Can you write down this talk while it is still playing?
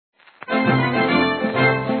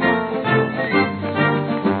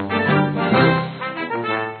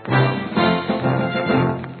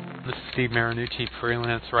Steve Marinucci,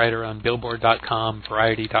 freelance writer on Billboard.com,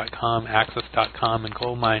 Variety.com, Access.com, and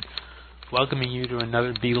Goldmine, welcoming you to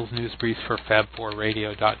another Beatles News Brief for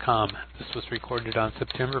Fab4Radio.com. This was recorded on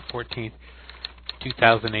September 14th,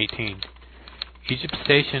 2018. Egypt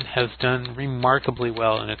Station has done remarkably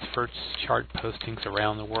well in its first chart postings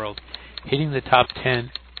around the world, hitting the top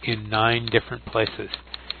 10 in 9 different places.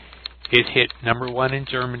 It hit number 1 in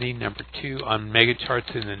Germany, number 2 on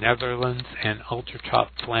megacharts in the Netherlands and Ultratop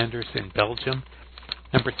Flanders in Belgium,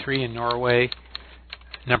 number 3 in Norway,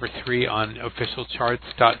 number 3 on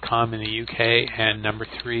officialcharts.com in the UK, and number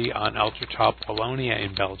 3 on Ultratop Wallonia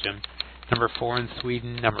in Belgium, number 4 in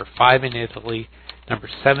Sweden, number 5 in Italy, number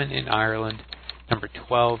 7 in Ireland, number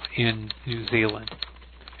 12 in New Zealand.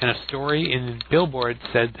 And a story in Billboard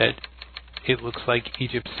said that it looks like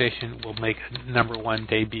Egypt Station will make a number 1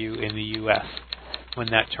 debut in the U.S. when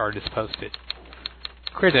that chart is posted.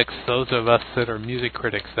 Critics, those of us that are music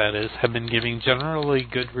critics that is, have been giving generally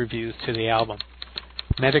good reviews to the album.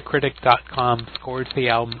 Metacritic.com scores the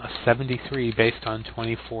album a 73 based on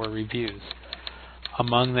 24 reviews.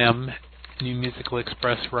 Among them, New Musical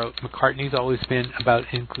Express wrote, "McCartney's always been about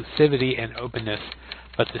inclusivity and openness,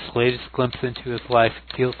 but this latest glimpse into his life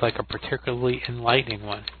feels like a particularly enlightening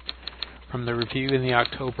one." From the review in the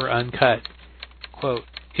October Uncut, quote,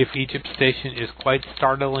 "If Egypt Station is quite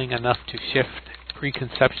startling enough to shift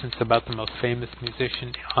preconceptions about the most famous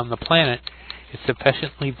musician on the planet, it's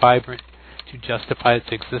sufficiently vibrant to justify its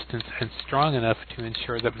existence and strong enough to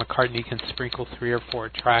ensure that McCartney can sprinkle 3 or 4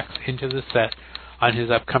 tracks into the set on his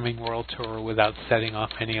upcoming world tour without setting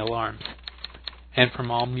off any alarms." And from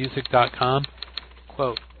AllMusic.com,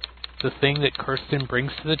 quote, "The thing that Kirsten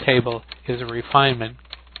brings to the table is a refinement,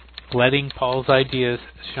 letting Paul's ideas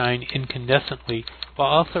shine incandescently while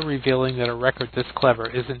also revealing that a record this clever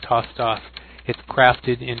isn't tossed off. It's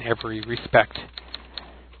crafted in every respect."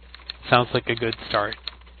 Sounds like a good start.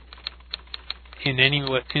 In any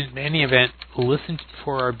event, listen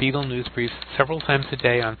for our Beatle News Briefs several times a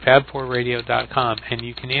day on Fab4Radio.com, and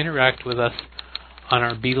you can interact with us on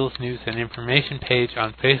our Beatles News and Information page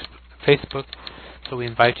on Facebook, so we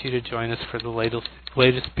invite you to join us for the latest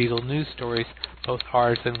Beatle news stories, both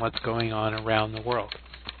ours and what's going on around the world.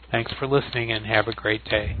 Thanks for listening and have a great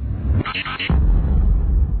day.